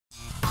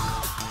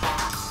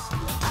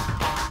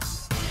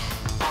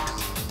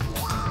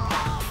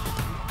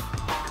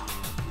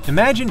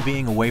Imagine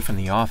being away from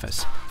the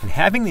office and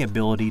having the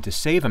ability to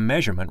save a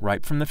measurement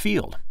right from the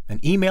field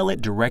and email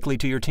it directly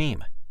to your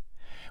team.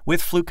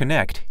 With Fluke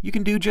Connect, you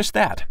can do just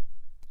that.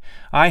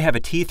 I have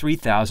a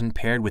T3000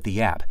 paired with the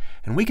app,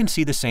 and we can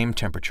see the same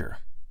temperature.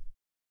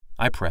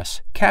 I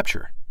press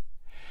Capture.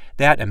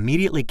 That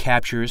immediately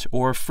captures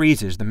or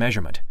freezes the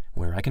measurement,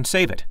 where I can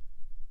save it.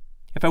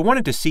 If I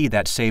wanted to see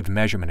that saved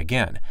measurement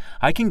again,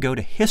 I can go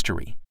to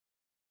History.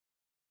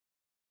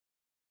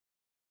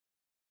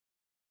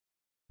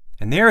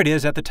 And there it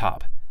is at the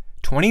top,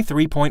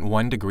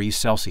 23.1 degrees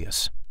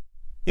Celsius.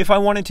 If I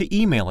wanted to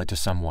email it to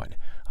someone,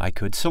 I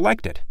could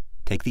select it,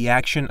 take the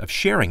action of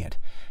sharing it,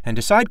 and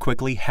decide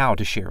quickly how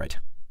to share it.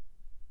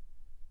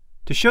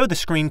 To show the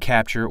screen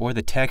capture or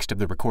the text of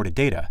the recorded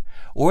data,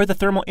 or the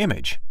thermal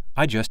image,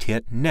 I just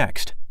hit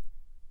Next.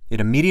 It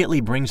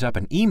immediately brings up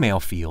an email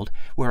field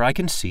where I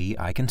can see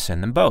I can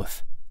send them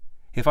both.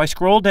 If I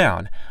scroll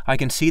down, I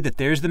can see that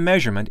there's the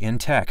measurement in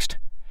text,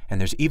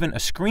 and there's even a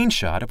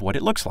screenshot of what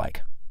it looks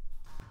like.